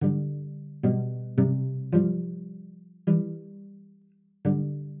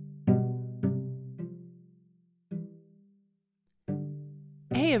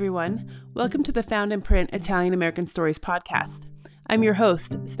Hey everyone, welcome to the Found in Print Italian American Stories podcast. I'm your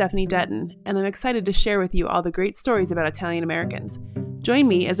host, Stephanie Detton, and I'm excited to share with you all the great stories about Italian Americans. Join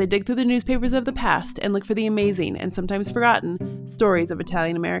me as I dig through the newspapers of the past and look for the amazing and sometimes forgotten stories of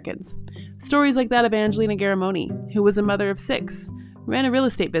Italian Americans. Stories like that of Angelina Garamoni, who was a mother of 6, ran a real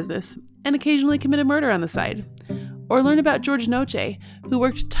estate business, and occasionally committed murder on the side. Or learn about George Noce, who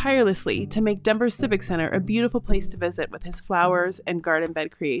worked tirelessly to make Denver Civic Center a beautiful place to visit with his flowers and garden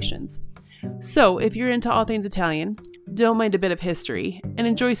bed creations. So, if you're into all things Italian, don't mind a bit of history, and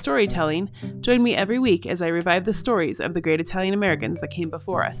enjoy storytelling, join me every week as I revive the stories of the great Italian Americans that came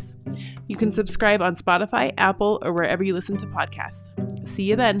before us. You can subscribe on Spotify, Apple, or wherever you listen to podcasts. See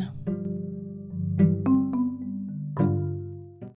you then.